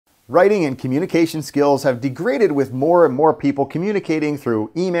Writing and communication skills have degraded with more and more people communicating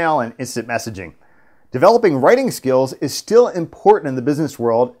through email and instant messaging. Developing writing skills is still important in the business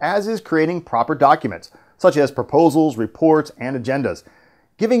world, as is creating proper documents, such as proposals, reports, and agendas,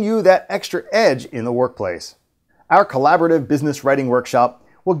 giving you that extra edge in the workplace. Our collaborative business writing workshop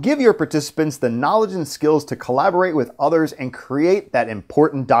will give your participants the knowledge and skills to collaborate with others and create that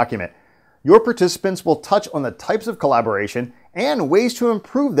important document. Your participants will touch on the types of collaboration and ways to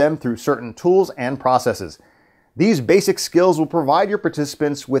improve them through certain tools and processes. These basic skills will provide your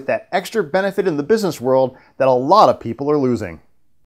participants with that extra benefit in the business world that a lot of people are losing.